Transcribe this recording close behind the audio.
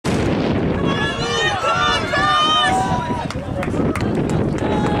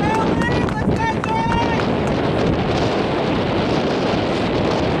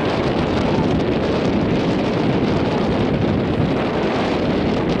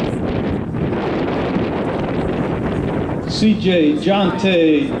CJ,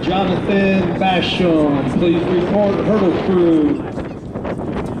 Jonte, Jonathan Basham, please report hurdle crew.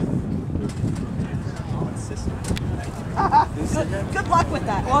 Good luck with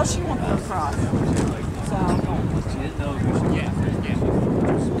that. Well, she won't go across. So. She didn't know who she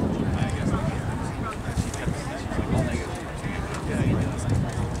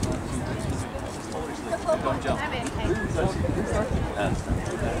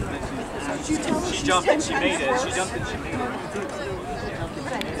She jumped and she made it. She jumped and she made it.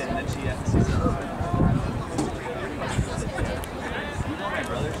 And then she had to say something. You know my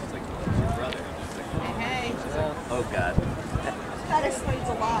brother? She's like, your brother. Hey. Oh, God. That explains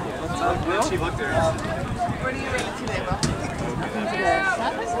a lot. When she looked at her. What are you ready today, bro?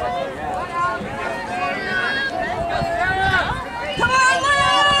 Come on,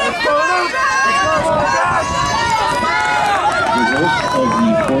 let's go, Luke! Results of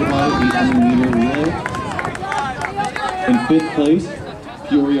the 4x800 meter relay. In 5th place,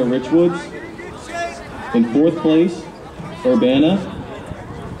 Peoria Richwoods. In 4th place, Urbana.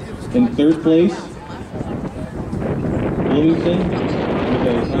 In 3rd place, Bloomington with a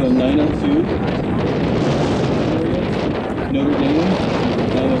time of 9:02. Notre Dame,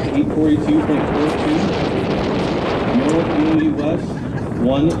 time of 8:42.42. Normal Community West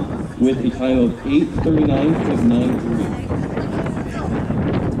won with a time of 8:39.93.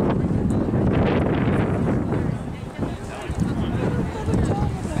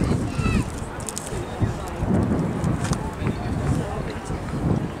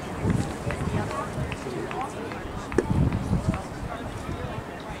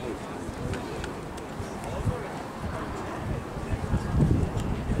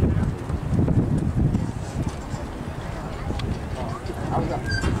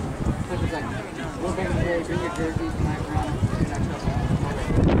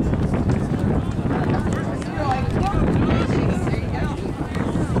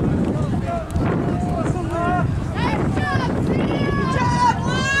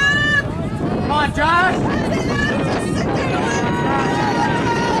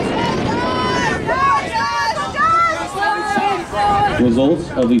 Results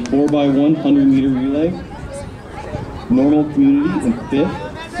of the 4x100 meter relay. Normal Community in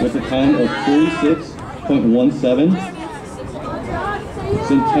 5th with a time of 46.17.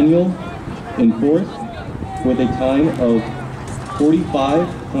 Centennial in 4th with a time of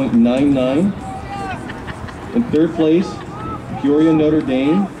 45.99. In 3rd place, Peoria Notre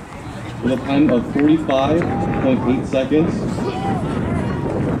Dame with a time of 45.8 seconds.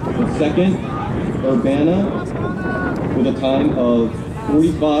 In 2nd, Urbana with a time of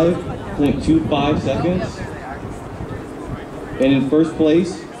 45.25 seconds. And in 1st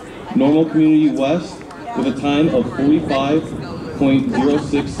place, Normal Community West with a time of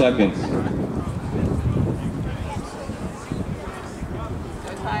 45.06 seconds.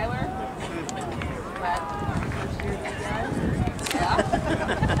 Tyler?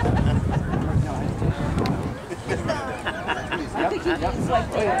 I think he's like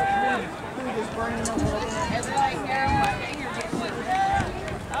food is burning over there.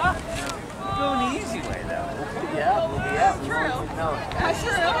 Going the easy way, though. Yeah, we'll be out. True. I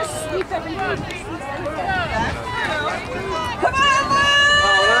sure am. Sweep every day. Come on,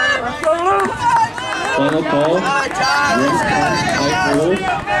 Luke! Let's go, Luke! Final call.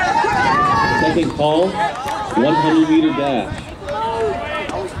 Second call, 100 meter dash.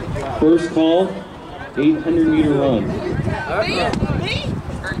 First call, 800 meter run. Me?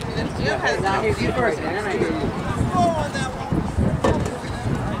 Jim has not here you first, and then I hear you.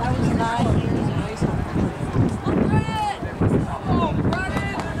 That was 9 years ago.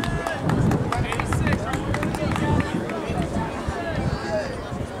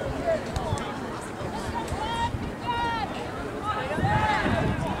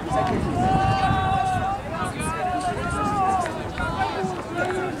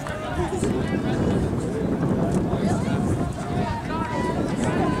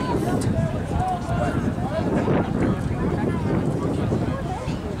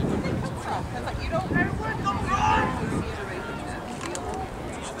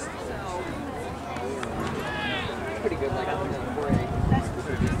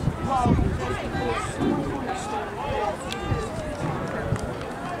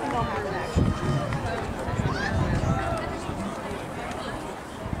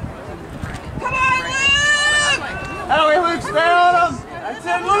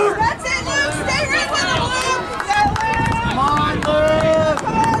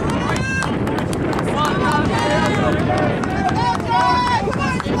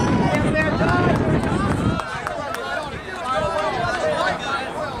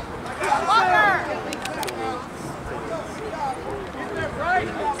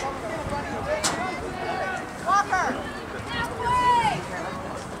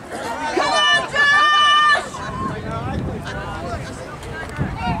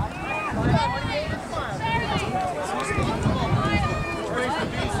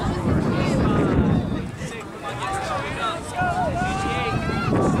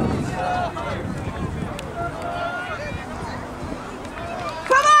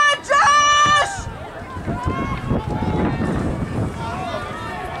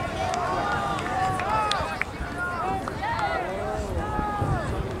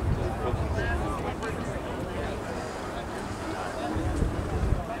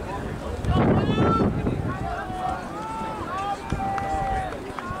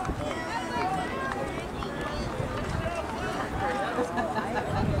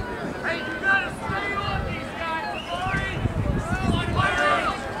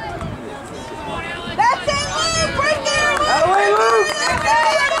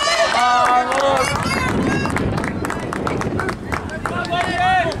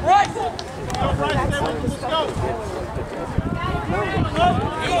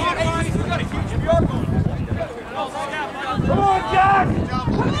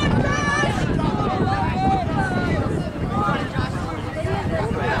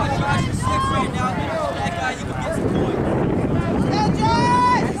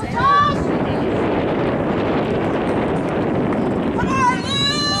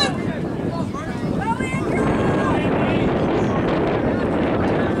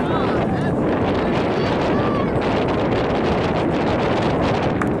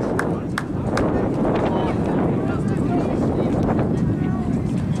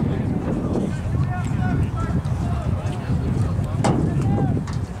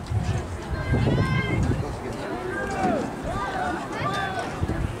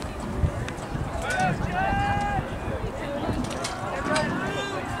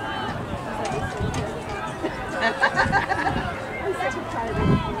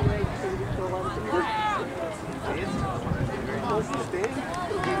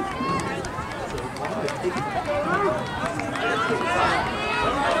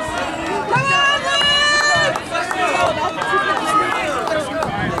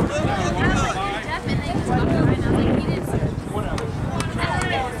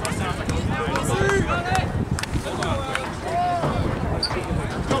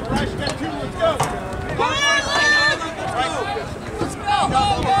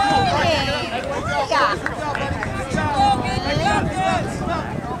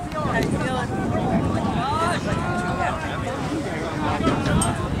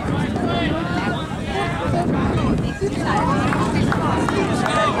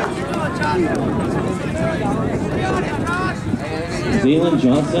 Zaylen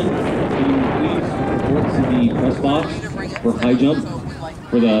Johnson, can you please report to the press box for high jump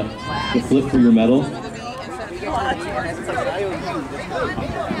for the flip for your medal?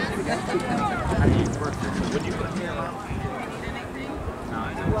 Would you put me on? No,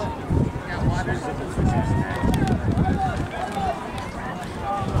 I don't.